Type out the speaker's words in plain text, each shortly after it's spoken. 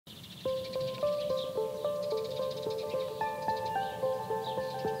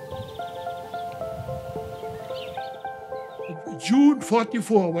June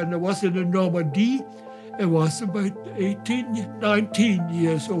 44, when I was in the Normandy, I was about 18, 19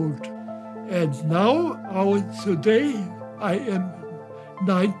 years old. And now, today, I am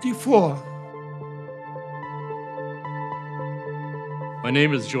 94. My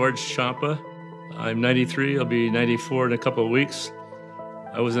name is George Ciampa. I'm 93, I'll be 94 in a couple of weeks.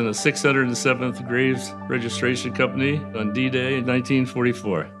 I was in the 607th Graves Registration Company on D-Day in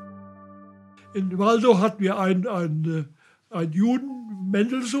 1944. In Waldow hatten wir einen Juden,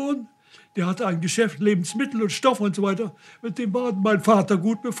 Mendelssohn, der hatte ein Geschäft, Lebensmittel und Stoff und so weiter. Mit dem war mein Vater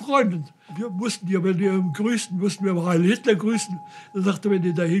gut befreundet. Wir mussten ja, wenn wir ihn grüßten, mussten wir Heil Hitler grüßen. Er sagte, wenn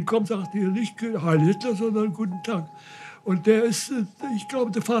ihr da hinkommt, sagt ihr nicht Heil Hitler, sondern guten Tag. Und der ist, ich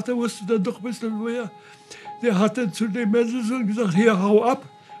glaube, der Vater wusste dann doch ein bisschen mehr. Der hatte zu dem Mendelssohn gesagt, hier, hau ab.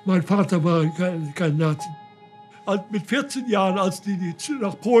 Mein Vater war kein Nazi. Mit 14 Jahren, als die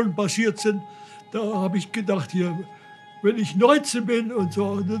nach Polen marschiert sind, da habe ich gedacht, hier, wenn ich 19 bin und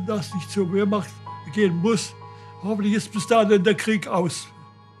so, dass ich zur Wehrmacht gehen muss, hoffentlich ist bis dahin der Krieg aus.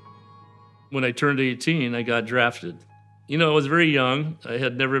 When I turned 18, I got drafted. You know, I was very young. I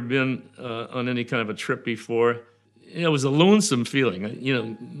had never been on any kind of a trip before. It was a lonesome feeling, you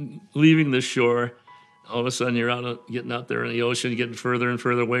know, leaving the shore. All of a sudden, you're getting out there in the ocean, getting further and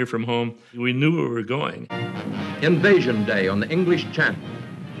further away from home. We knew where we were going. Invasion Day on the English Channel.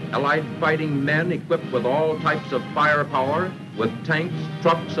 Allied fighting men equipped with all types of firepower, with tanks,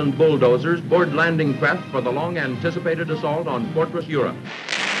 trucks, and bulldozers, board landing craft for the long-anticipated assault on Fortress Europe.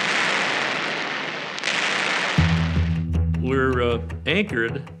 We're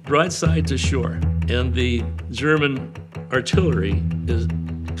anchored broadside to shore, and the German artillery is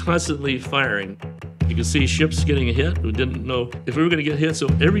constantly firing. You can see ships getting hit. We didn't know if we were going to get hit, so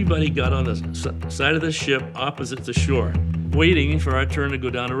everybody got on the side of the ship opposite the shore, waiting for our turn to go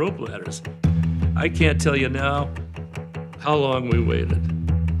down the rope ladders. I can't tell you now how long we waited.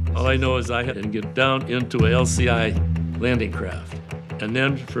 All I know is I had to get down into a LCI landing craft. And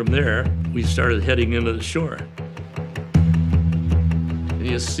then from there, we started heading into the shore. And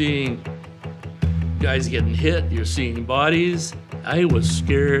you're seeing guys getting hit, you're seeing bodies. I was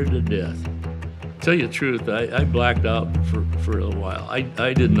scared to death. To tell you the truth, I blacked out for a while. I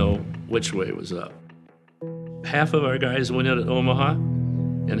didn't know which way was up. Half of our guys went in at Omaha,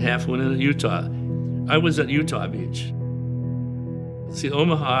 and half went in at Utah. I was at Utah Beach. See,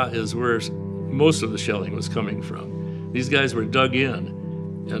 Omaha is where most of the shelling was coming from. These guys were dug in,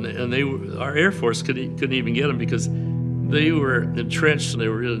 and they were, our Air Force couldn't even get them because they were entrenched. They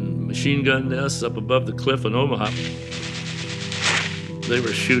were in machine gun nests up above the cliff in Omaha. They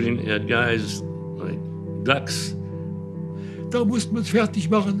were shooting at guys like ducks. Da mussten wir uns fertig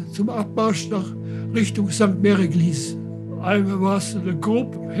machen zum Abmarsch nach Richtung St. Mariglis. I was in a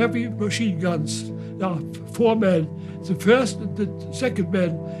group heavy machine guns. 4 men. The first and the second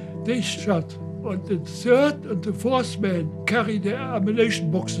man, they shot. And the third and the fourth man carried the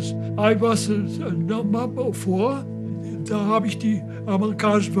ammunition boxes. I was number 4. Da habe ich die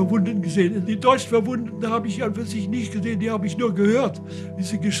amerikanischen Verwundeten gesehen. Die deutschen Verwundeten habe ich an für sich nicht gesehen, die habe ich nur gehört, wie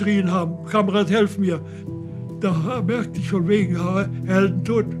sie geschrien haben. Kamerad, helf mir. Da merkte ich von wegen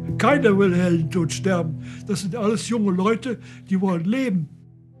Heldentod. Keiner will Heldentod sterben. Das sind alles junge Leute, die wollen leben.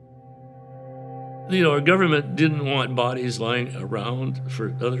 You know, our government didn't want bodies lying around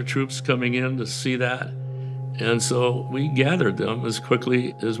for other troops coming in to see that. And so we gathered them as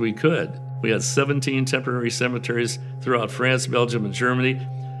quickly as we could. We had 17 temporary cemeteries throughout France, Belgium, and Germany.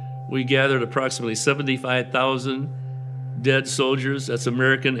 We gathered approximately 75,000 dead soldiers. That's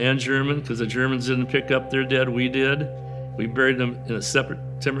American and German, because the Germans didn't pick up their dead, we did. We buried them in a separate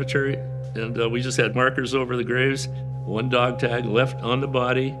cemetery, and we just had markers over the graves. 1 dog tag left on the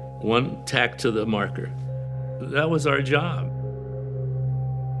body, 1 tacked to the marker. That was our job.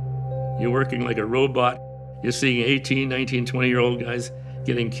 You're working like a robot. You're seeing 18, 19, 20-year-old guys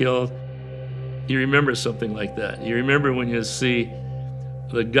getting killed. You remember something like that. You remember when you see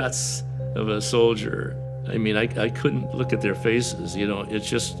the guts of a soldier. I mean, I couldn't look at their faces, you know. It's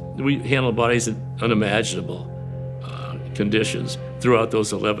just, we handled bodies in unimaginable conditions throughout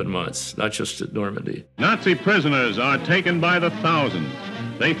those 11 months, not just at Normandy. Nazi prisoners are taken by the thousands.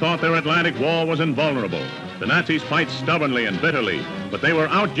 They thought their Atlantic wall was invulnerable. The Nazis fight stubbornly and bitterly, but they were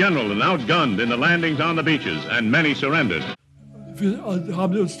outgeneraled and outgunned in the landings on the beaches, and many surrendered. Wir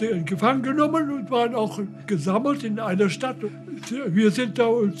haben uns gefangen genommen und waren auch gesammelt in einer Stadt. Wir sind da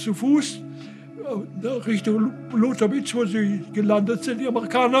zu Fuß Richtung Luther Beach, wo sie gelandet sind, die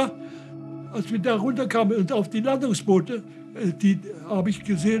Amerikaner. Als wir da runterkamen und auf die Landungsboote, Die habe ich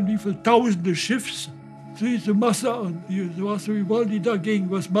gesehen, wie viele tausende Schiffs diese Masse an. Wie wollen die dagegen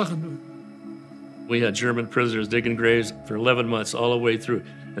was machen? We had German prisoners digging graves for 11 months all the way through,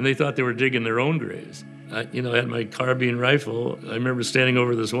 and they thought they were digging their own graves. I had my carbine rifle. I remember standing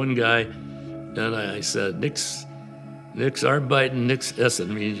over this one guy, and I said, Nix arbeiten, nix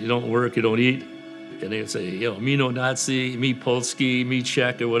essen, means you don't work, you don't eat. And they would say, me no Nazi, me Polski, me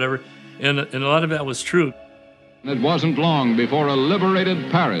Czech, or whatever. And a lot of that was true. It wasn't long before a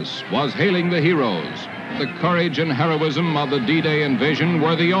liberated Paris was hailing the heroes. The courage and heroism of the D-Day invasion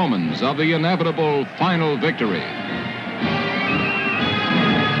were the omens of the inevitable final victory.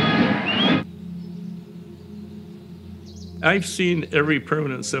 I've seen every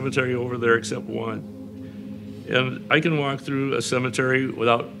permanent cemetery over there except one. And I can walk through a cemetery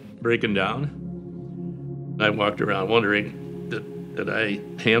without breaking down. I walked around wondering, did I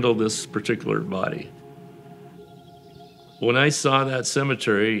handle this particular body? When I saw that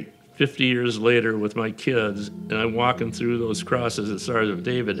cemetery 50 years later with my kids, and I'm walking through those crosses at Stars of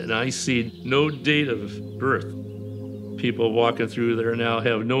David, and I see no date of birth. People walking through there now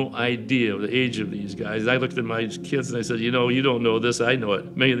have no idea of the age of these guys. I looked at my kids and I said, you don't know this, I know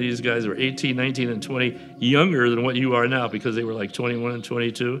it. Many of these guys were 18, 19, and 20, younger than what you are now because they were like 21 and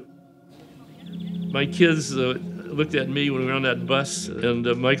 22. My kids looked at me when we were on that bus, and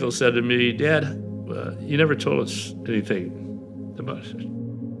Michael said to me, Dad, you never told us anything about it.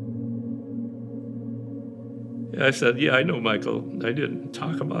 I said, yeah, I know, Michael. I didn't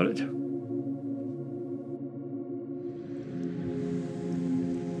talk about it.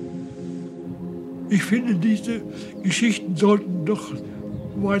 Ich finde, diese Geschichten sollten doch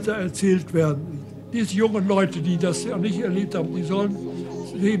weiter erzählt werden. Diese jungen Leute, die das ja nicht erlebt haben, die sollen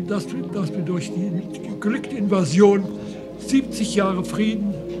sehen, dass wir durch die geglückte Invasion 70 Jahre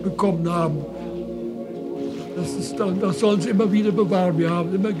Frieden bekommen haben. Das sollen sie immer wieder bewahren. Wir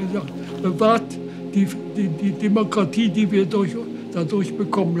haben immer gesagt, bewahrt die Demokratie, die wir dadurch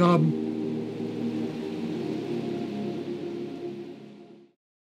bekommen haben.